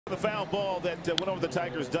The foul ball that went over the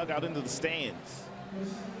Tigers' dugout into the stands.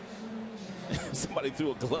 Somebody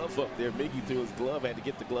threw a glove up there. Miggy threw his glove, had to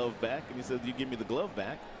get the glove back, and he said, "You give me the glove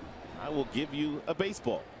back, I will give you a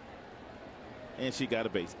baseball." And she got a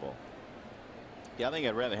baseball. Yeah, I think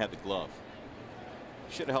I'd rather have the glove.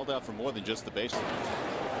 Should have held out for more than just the baseball.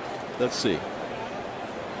 Let's see.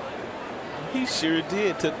 He sure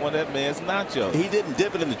did. Took one of that man's nachos. He didn't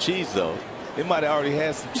dip it in the cheese, though. It might have already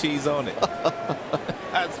had some cheese on it.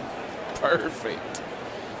 That's perfect.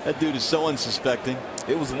 That dude is so unsuspecting.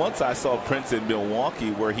 It was once I saw Prince in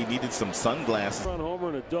Milwaukee where he needed some sunglasses. Run homer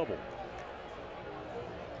and a double.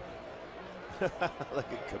 Look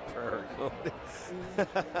at Capur.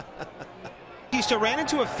 Bautista ran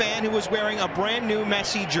into a fan who was wearing a brand new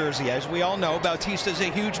Messi jersey. As we all know, Bautista's a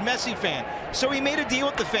huge Messi fan. So he made a deal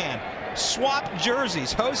with the fan. Swap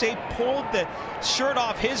jerseys. Jose pulled the shirt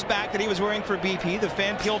off his back that he was wearing for BP. The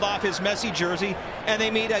fan peeled off his Messi jersey, and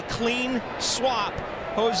they made a clean swap.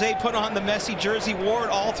 Jose put on the Messi jersey, wore it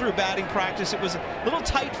all through batting practice. It was a little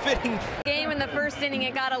tight-fitting. Game in the first inning,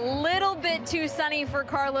 it got a little bit too sunny for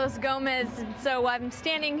Carlos Gomez. So I'm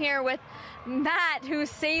standing here with Matt, who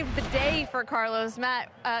saved the day for Carlos.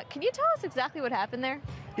 Matt, can you tell us exactly what happened there?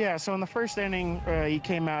 Yeah, so in the first inning, he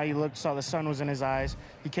came out, he looked, saw the sun was in his eyes.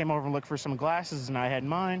 He came over and looked for some glasses, and I had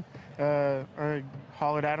mine. I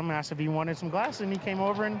hollered at him, asked if he wanted some glasses, and he came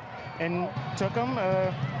over and took them.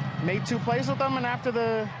 Made 2 plays with them, and after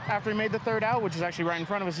he made the third out, which is actually right in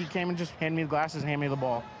front of us, he came and just handed me the glasses and handed me the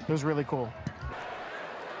ball. It was really cool.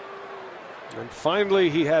 And finally,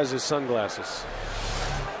 he has his sunglasses.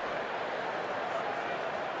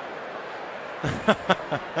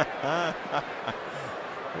 I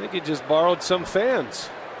think he just borrowed some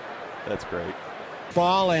fans. That's great.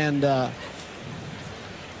 Ball, and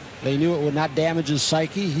they knew it would not damage his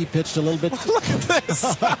psyche. He pitched a little bit. Look at this.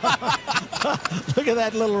 Look at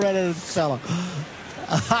that little red-headed fella.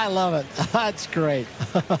 I love it. That's great.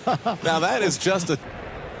 Now that is just a.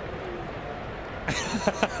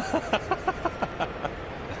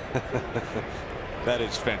 That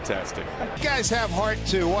is fantastic. You guys have heart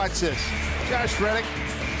too. Watch this. Josh Reddick,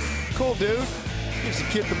 cool dude. Gives the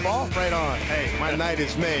kid the ball right on. Hey, my night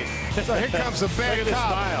is made. So here comes a bad Look at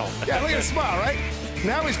cop. his smile. Yeah, look at the smile, right?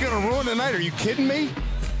 Now he's going to ruin the night. Are you kidding me?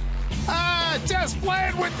 Just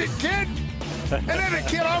playing with the kid. And then the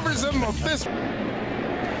kid offers him a fist.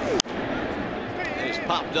 He's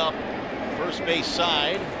popped up first base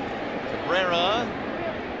side. Cabrera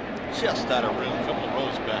just out of room, a couple of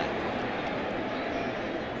rows back.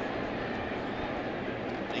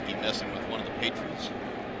 I think he's messing with one of the Patriots.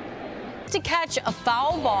 To catch a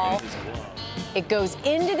foul ball, it goes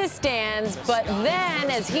into the stands, but then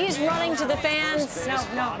as he's running to the fans,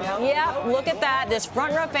 yeah, look at that. This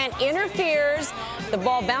front row fan interferes, the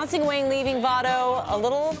ball bouncing away and leaving Votto a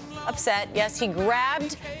little upset. Yes, he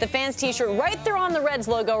grabbed the fan's t-shirt right there on the Reds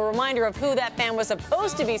logo, a reminder of who that fan was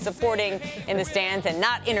supposed to be supporting in the stands and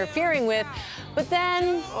not interfering with. But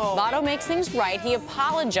then Votto makes things right. He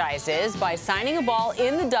apologizes by signing a ball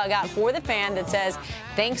in the dugout for the fan that says,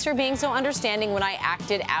 "Thanks for being so understanding when I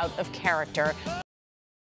acted out of character."